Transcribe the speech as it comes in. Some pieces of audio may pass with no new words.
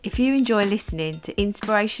If you enjoy listening to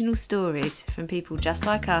inspirational stories from people just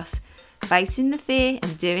like us, facing the fear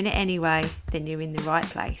and doing it anyway, then you're in the right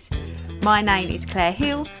place. My name is Claire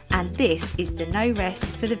Hill, and this is the No Rest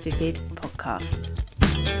for the Vivid podcast.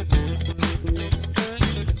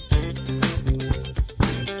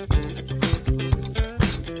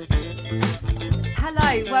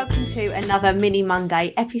 Hello, welcome to another Mini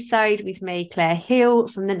Monday episode with me, Claire Hill,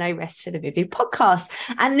 from the No Rest for the Vivid podcast.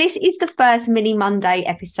 And this is the first Mini Monday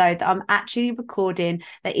episode that I'm actually recording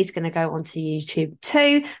that is going to go onto YouTube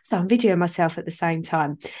too. So I'm videoing myself at the same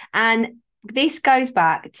time. And this goes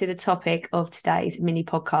back to the topic of today's mini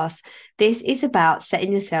podcast. This is about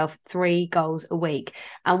setting yourself 3 goals a week.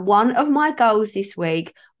 And one of my goals this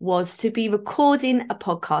week was to be recording a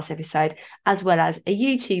podcast episode as well as a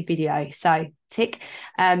YouTube video. So tick.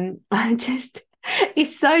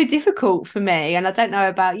 It's so difficult for me, and I don't know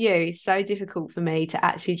about you, it's so difficult for me to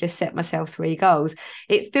actually just set myself 3 goals.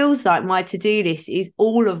 It feels like my to-do list is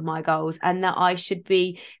all of my goals and that I should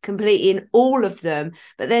be completing all of them.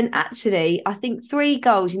 But then actually, I think 3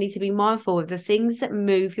 goals, you need to be mindful of the things that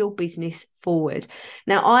move your business forward.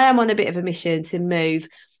 Now, I am on a bit of a mission to move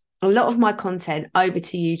a lot of my content over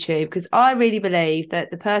to YouTube, because I really believe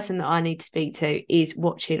that the person that I need to speak to is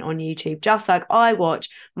watching on YouTube, just like I watch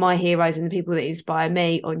my heroes and the people that inspire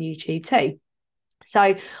me on YouTube too.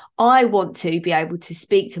 So I want to be able to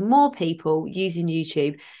speak to more people using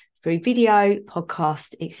YouTube through video,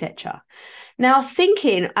 podcast, etc. Now,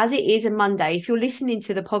 thinking as it is a Monday, if you're listening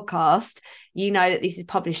to the podcast, you know that this is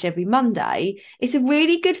published every Monday. It's a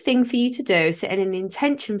really good thing for you to do, setting an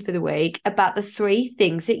intention for the week about the 3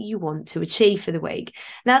 things that you want to achieve for the week.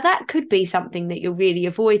 Now, that could be something that you're really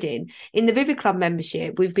avoiding. In the Vivid Club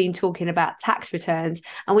membership, we've been talking about tax returns,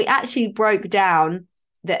 and we actually broke down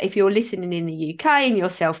that if you're listening in the UK and you're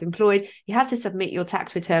self-employed, you have to submit your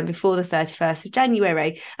tax return before the 31st of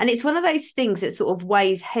January. And it's one of those things that sort of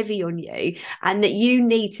weighs heavy on you and that you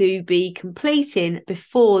need to be completing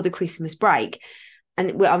before the Christmas break.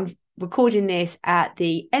 And I'm recording this at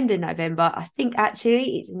the end of November. I think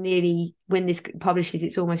actually it's nearly, when this publishes,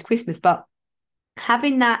 it's almost Christmas. But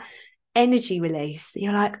having that energy release,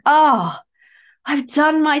 you're like, oh, I've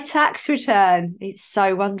done my tax return. It's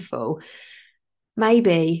so wonderful.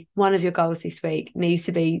 Maybe one of your goals this week needs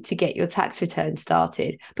to be to get your tax return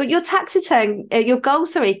started. But your tax return, your goal,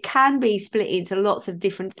 can be split into lots of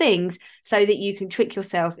different things so that you can trick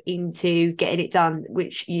yourself into getting it done,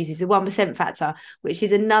 which uses the 1% factor, which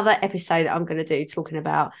is another episode that I'm going to do talking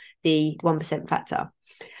about the 1% factor.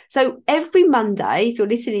 So every Monday, if you're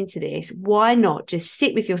listening to this, why not just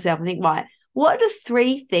sit with yourself and think, right, what are the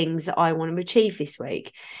 3 things that I want to achieve this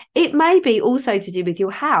week? It may be also to do with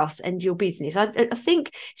your house and your business. I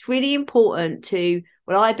think it's really important to,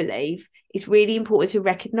 well, I believe it's really important to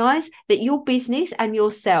recognize that your business and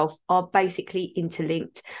yourself are basically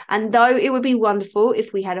interlinked. And though it would be wonderful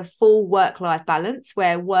if we had a full work-life balance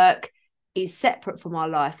where work is separate from our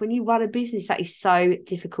life, when you run a business, that is so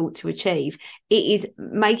difficult to achieve. It is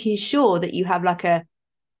making sure that you have like a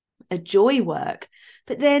joy work.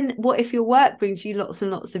 But then what if your work brings you lots and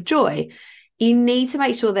lots of joy? You need to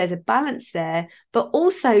make sure there's a balance there, but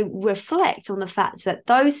also reflect on the fact that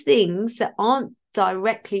those things that aren't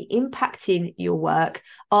directly impacting your work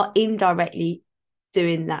are indirectly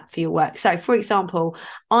doing that for your work. So, for example,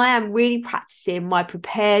 I am really practicing my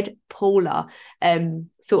prepared Paula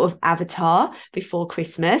sort of avatar before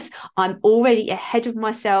Christmas. I'm already ahead of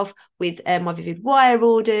myself with my Vivid Wire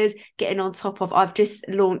orders, getting on top of, I've just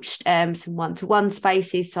launched some one-to-one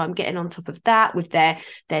spaces, so I'm getting on top of that with their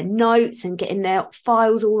notes and getting their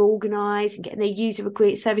files all organised and getting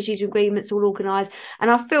their service user agreements all organised, and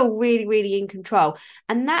I feel really, really in control.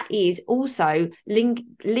 And that is also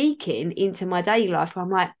leaking into my daily life, where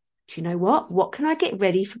I'm like, do you know what can I get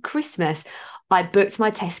ready for Christmas? I booked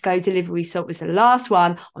my Tesco delivery, so it was the last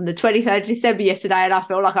one on the 23rd of December yesterday, and I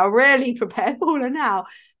feel like I really prepared Paula now.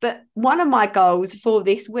 But one of my goals for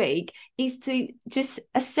this week is to just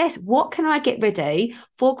assess, what can I get ready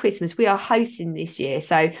for Christmas? We are hosting this year,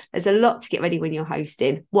 so there's a lot to get ready when you're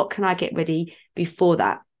hosting. What can I get ready before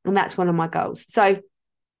that? And that's one of my goals. So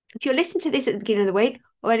if you're listening to this at the beginning of the week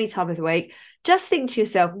or any time of the week, just think to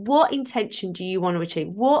yourself, what intention do you want to achieve?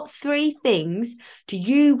 What 3 things do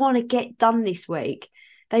you want to get done this week?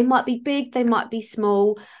 They might be big, they might be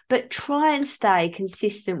small, but try and stay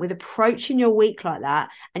consistent with approaching your week like that,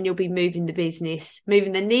 and you'll be moving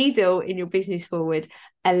the needle in your business forward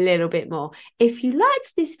a little bit more. If you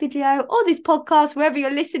liked this video or this podcast, wherever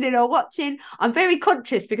you're listening or watching, I'm very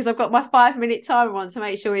conscious because I've got my 5-minute timer on to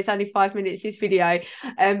make sure it's only 5 minutes this video.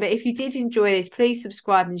 But if you did enjoy this, please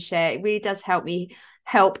subscribe and share. It really does help me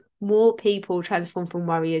help more people transform from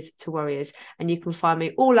worriers to warriors. And you can find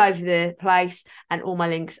me all over the place, and all my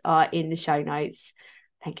links are in the show notes.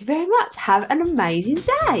 Thank you very much. Have an amazing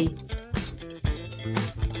day.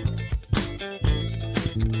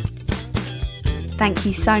 Thank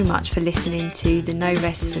you so much for listening to the No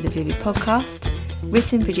Rest for the Vivid podcast,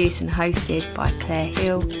 written, produced and hosted by Claire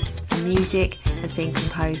Hill, and music has been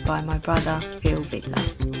composed by my brother Phil Vidler.